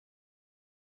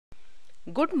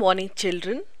Good morning,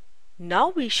 children. Now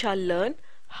we shall learn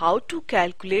how to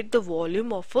calculate the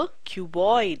volume of a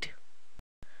cuboid.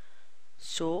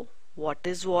 So, what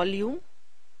is volume?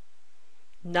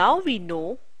 Now we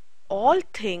know all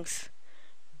things,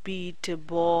 be it a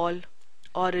ball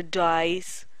or a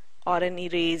dice or an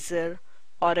eraser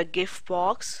or a gift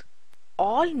box,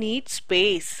 all need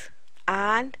space,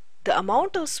 and the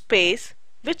amount of space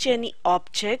which any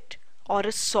object or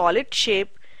a solid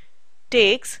shape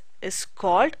takes is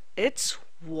called its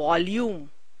volume.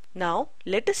 Now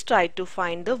let us try to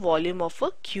find the volume of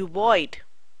a cuboid.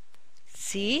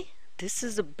 See, this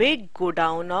is a big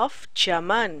godown of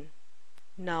Chaman.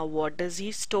 Now what does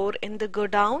he store in the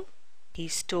godown? He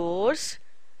stores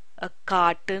a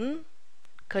carton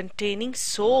containing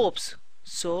soaps.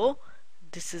 So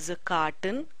this is a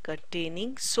carton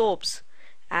containing soaps,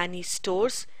 and he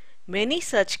stores many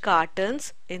such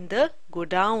cartons in the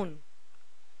godown.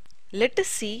 Let us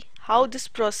see how this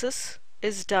process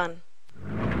is done.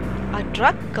 A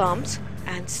truck comes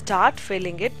and starts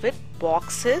filling it with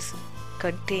boxes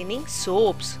containing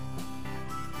soaps.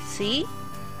 See,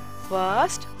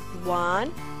 first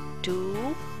 1,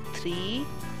 2, 3,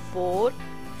 4,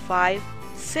 5,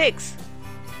 6.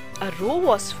 A row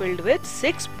was filled with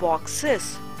 6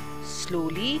 boxes.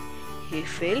 Slowly he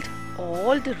filled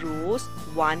all the rows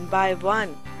one by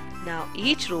one. Now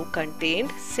each row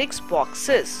contained 6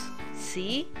 boxes.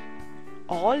 See,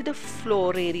 all the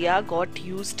floor area got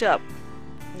used up.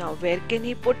 Now where can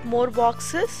he put more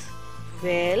boxes?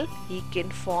 Well, he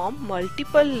can form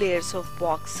multiple layers of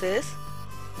boxes,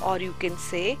 or you can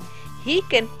say he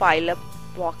can pile up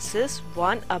boxes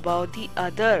one above the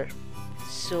other.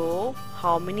 So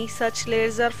how many such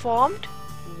layers are formed?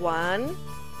 1,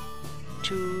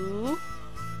 2,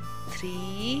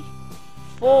 3,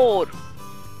 4.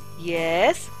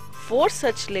 Yes, 4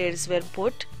 such layers were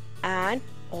put, and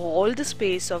all the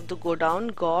space of the godown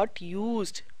got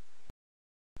used.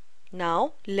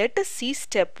 Now let us see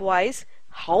stepwise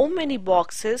how many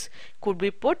boxes could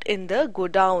be put in the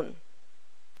godown.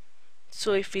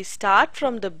 So if we start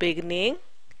from the beginning,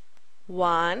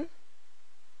 1,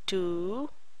 2,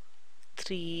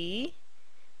 3,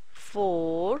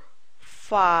 4,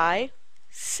 5,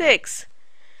 6.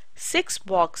 6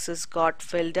 boxes got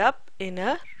filled up in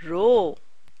a row,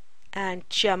 and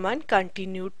Chaman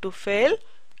continued to fill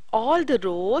all the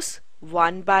rows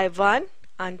one by one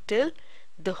until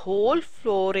the whole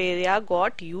floor area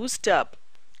got used up.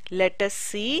 Let us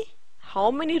see how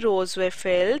many rows were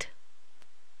filled.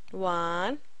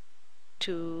 1,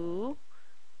 2,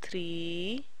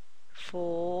 3,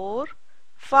 4,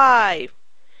 5.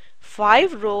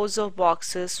 5 rows of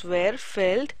boxes were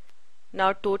filled.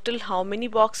 Now total how many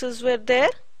boxes were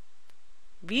there?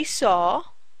 We saw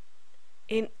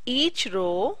in each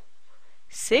row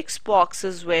 6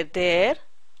 boxes were there,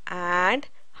 and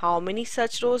how many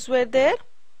such rows were there?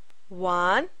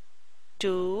 1,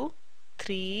 2,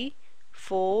 3,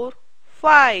 4,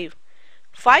 5.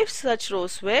 5 such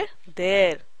rows were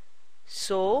there.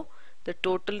 So the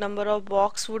total number of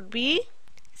boxes would be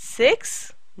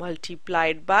 6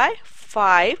 multiplied by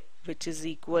 5, which is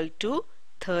equal to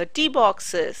 30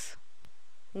 boxes.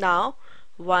 Now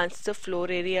once the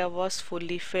floor area was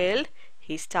fully filled,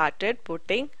 he started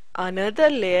putting another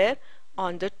layer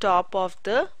on the top of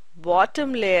the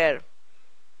bottom layer.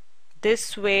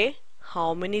 This way,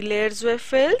 how many layers were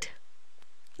filled?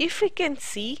 If we can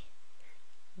see,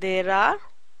 there are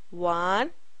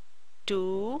 1,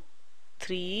 2,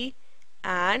 3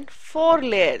 and 4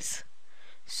 layers.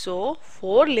 So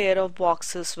 4 layers of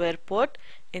boxes were put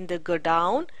in the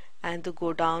godown, and the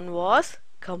godown was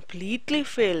completely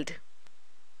filled.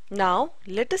 Now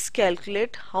let us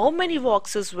calculate how many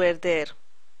boxes were there.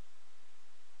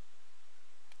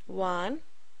 1,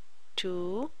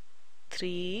 2,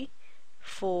 3,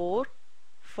 4,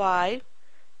 5,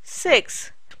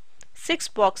 6. 6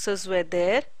 boxes were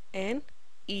there in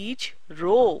each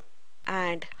row.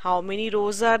 And how many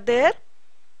rows are there?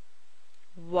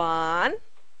 1,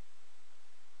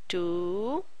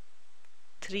 2,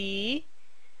 3,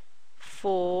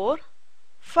 4,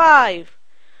 5.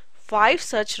 5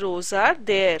 such rows are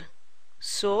there.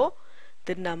 So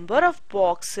the number of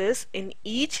boxes in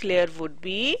each layer would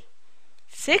be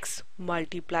 6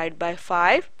 multiplied by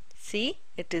 5. See,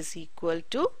 it is equal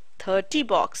to 30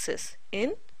 boxes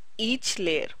in each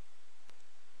layer.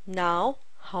 Now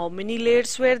how many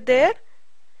layers were there?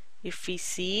 If we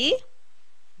see,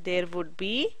 there would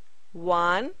be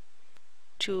 1,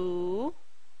 2,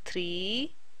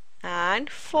 3 and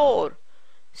 4.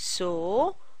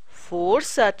 So 4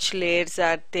 such layers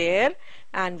are there,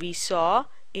 and we saw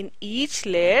in each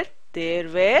layer there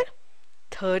were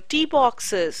 30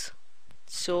 boxes.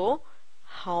 So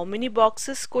how many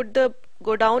boxes could the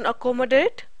go down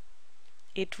accommodate?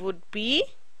 It would be,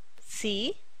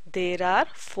 see, there are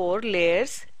 4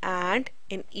 layers and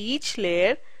in each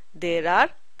layer there are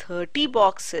 30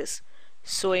 boxes.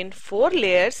 So in 4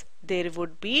 layers there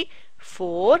would be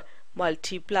 4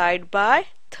 multiplied by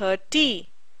 30,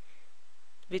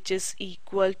 which is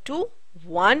equal to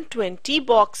 120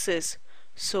 boxes.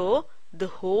 So the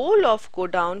whole of go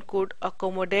down could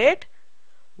accommodate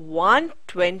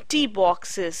 120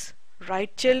 boxes.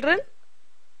 Right, children?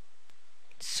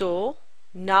 So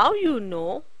now you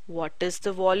know what is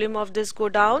the volume of this go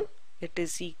down. It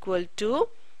is equal to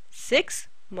 6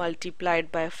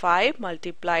 multiplied by 5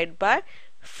 multiplied by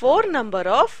 4 number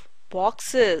of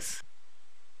boxes.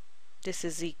 This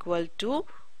is equal to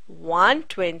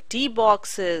 120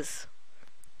 boxes.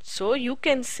 So you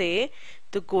can say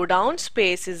the go down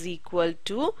space is equal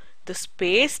to the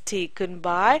space taken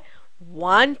by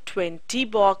 120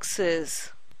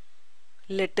 boxes.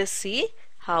 Let us see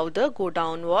how the go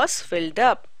down was filled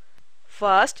up.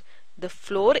 First, the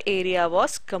floor area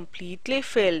was completely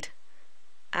filled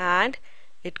and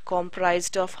it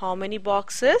comprised of how many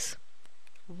boxes?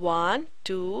 1,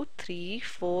 2, 3,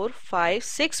 4, 5,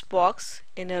 6 boxes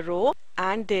in a row,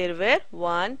 and there were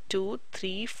 1, 2,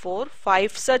 3, 4,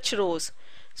 5 such rows.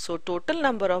 So total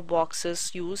number of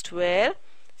boxes used were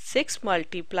 6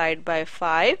 multiplied by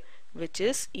 5, which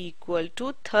is equal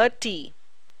to 30.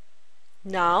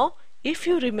 Now if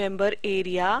you remember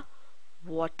area,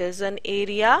 what is an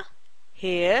area?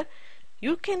 Here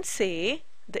you can say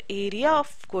the area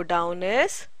of go down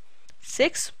is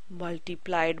 6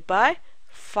 multiplied by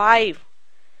 5,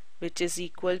 which is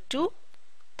equal to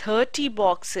 30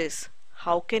 boxes.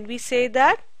 How can we say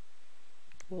that?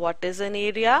 What is an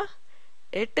area?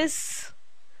 It is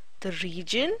the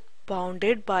region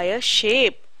bounded by a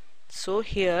shape. So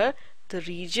here the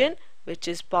region which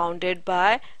is bounded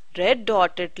by red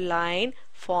dotted line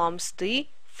forms the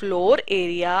floor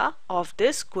area of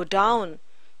this go down.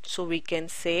 So we can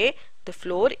say the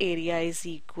floor area is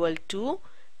equal to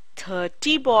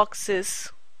 30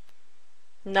 boxes.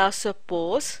 Now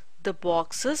suppose the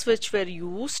boxes which were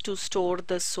used to store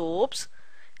the soaps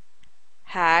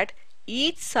had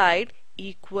each side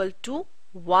equal to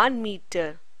 1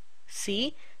 meter.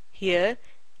 See, here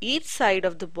each side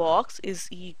of the box is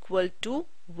equal to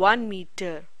 1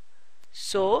 meter.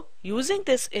 So using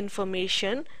this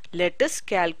information, let us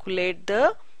calculate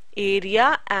the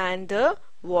area and the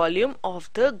volume of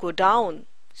the go down.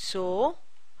 So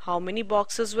how many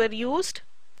boxes were used?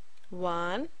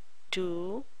 1,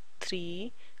 2,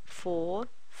 3, 4,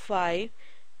 5,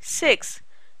 6.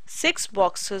 6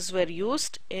 boxes were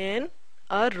used in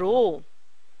a row,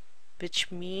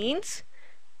 which means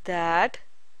that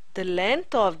the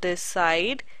length of this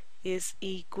side is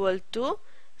equal to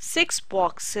 6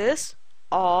 boxes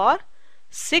or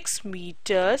 6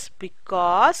 meters,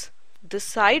 because the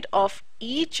side of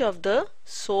each of the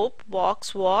soap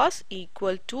box was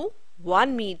equal to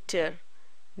 1 meter.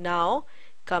 Now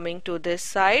coming to this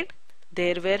side,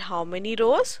 there were how many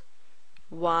rows?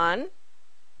 1,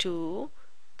 2,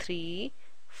 3,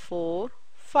 4,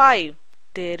 5.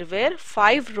 There were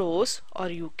 5 rows, or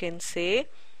you can say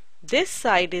this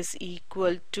side is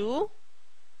equal to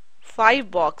 5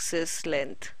 boxes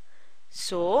length.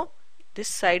 So this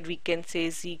side we can say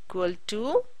is equal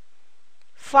to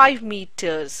 5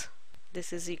 meters.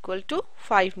 This is equal to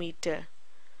 5 meter.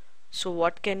 So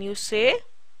what can you say?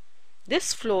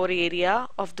 This floor area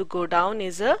of the go down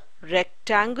is a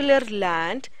rectangular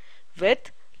land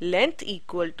with length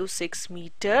equal to 6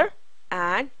 meter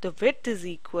and the width is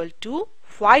equal to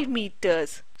 5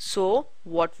 meters. So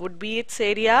what would be its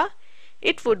area?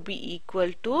 It would be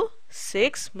equal to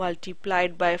 6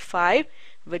 multiplied by 5,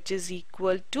 which is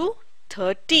equal to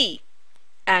 30.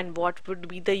 And what would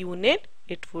be the unit?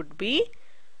 It would be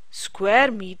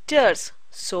square meters.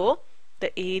 So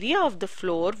the area of the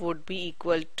floor would be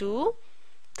equal to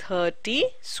 30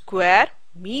 square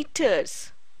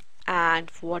meters. And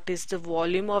what is the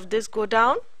volume of this go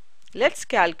down? Let's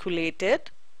calculate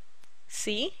it.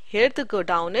 See, here the go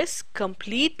down is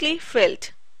completely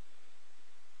filled.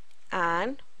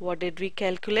 And what did we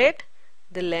calculate?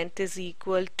 The length is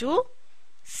equal to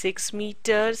 6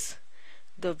 meters.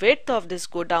 The width of this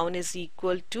go down is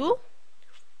equal to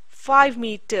 5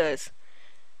 meters.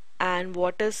 And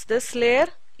what is this layer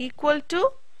equal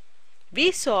to?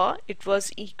 We saw it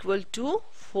was equal to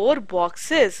 4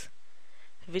 boxes,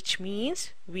 which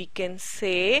means we can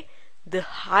say the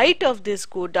height of this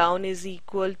go down is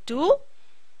equal to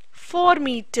 4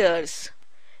 meters.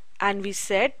 And we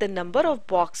said the number of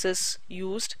boxes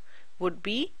used would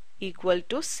be equal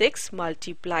to 6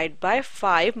 multiplied by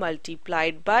 5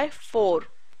 multiplied by 4.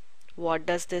 What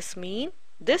does this mean?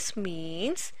 This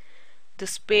means the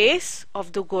space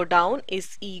of the go down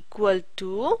is equal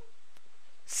to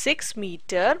 6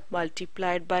 meter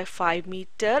multiplied by 5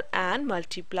 meter and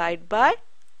multiplied by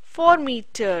 4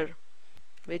 meter,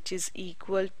 which is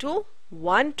equal to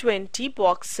 120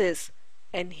 boxes,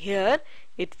 and here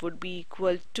it would be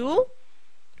equal to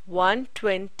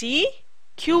 120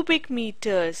 cubic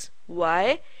meters.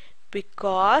 Why?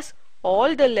 Because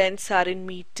all the lengths are in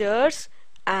meters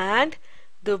and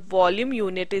the volume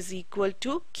unit is equal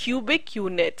to cubic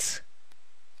units.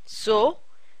 So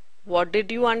what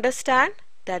did you understand?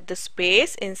 That the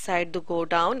space inside the go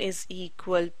down is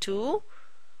equal to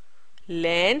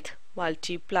length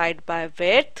multiplied by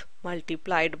width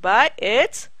multiplied by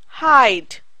its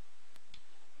height.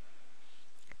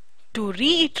 To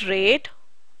reiterate,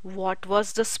 what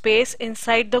was the space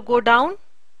inside the go down?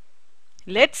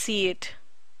 Let's see it.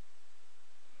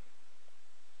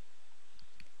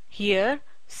 Here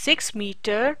 6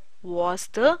 meter was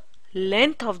the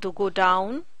length of the go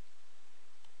down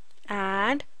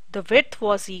and the width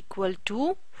was equal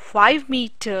to 5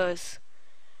 meters.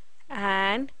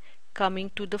 And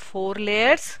coming to the 4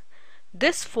 layers,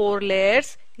 this 4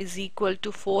 layers is equal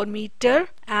to 4 meter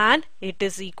and it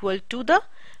is equal to the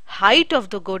height of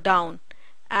the go down.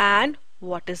 And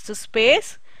what is the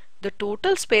space? The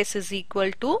total space is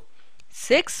equal to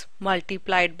 6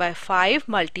 multiplied by 5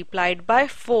 multiplied by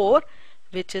 4,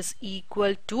 which is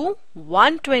equal to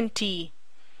 120.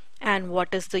 And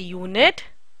what is the unit?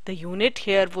 The unit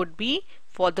here would be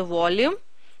for the volume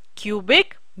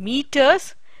cubic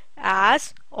meters,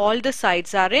 as all the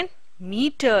sides are in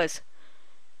meters.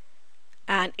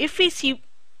 And if we see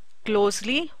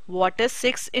closely, what is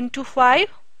 6 into 5?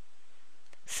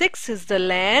 6 is the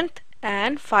length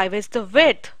and 5 is the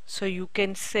width. So you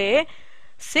can say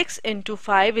 6 into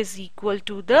 5 is equal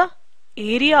to the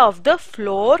area of the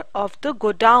floor of the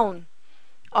go down,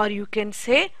 or you can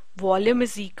say volume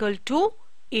is equal to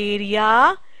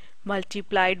area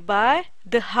multiplied by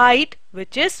the height,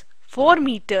 which is 4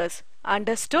 meters.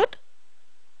 Understood?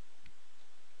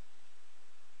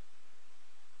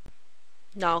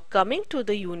 Now coming to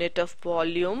the unit of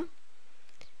volume,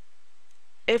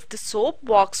 if the soap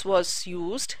box was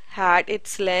used had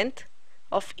its length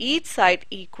of each side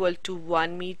equal to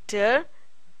 1 meter,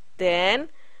 then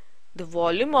the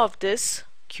volume of this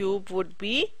cube would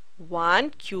be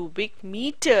 1 cubic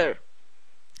meter.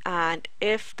 And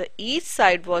if the each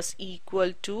side was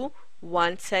equal to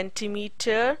 1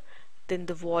 centimeter, then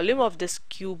the volume of this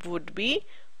cube would be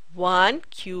 1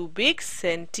 cubic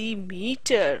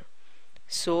centimeter.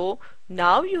 So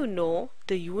now you know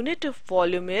the unit of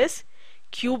volume is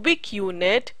cubic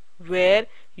unit, where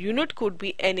unit could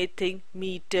be anything: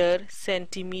 meter,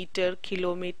 centimeter,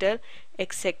 kilometer,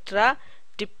 etc.,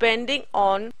 depending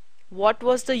on what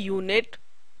was the unit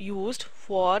used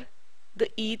for the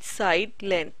each side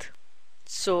length.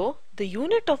 So the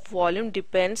unit of volume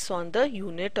depends on the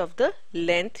unit of the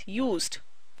length used.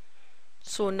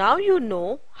 So now you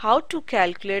know how to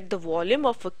calculate the volume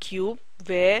of a cube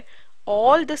where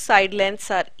all the side lengths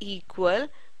are equal.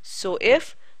 So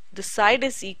if the side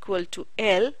is equal to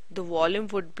L, the volume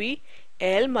would be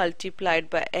L multiplied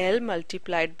by L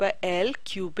multiplied by L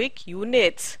cubic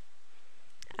units.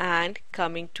 And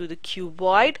coming to the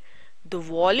cuboid, the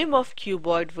volume of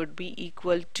cuboid would be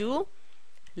equal to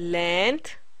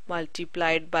length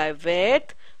multiplied by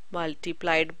width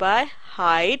multiplied by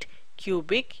height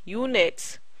cubic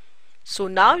units. So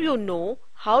now you know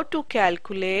how to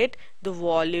calculate the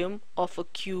volume of a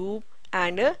cube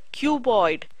and a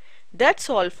cuboid. That's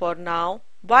all for now.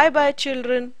 Bye bye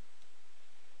children.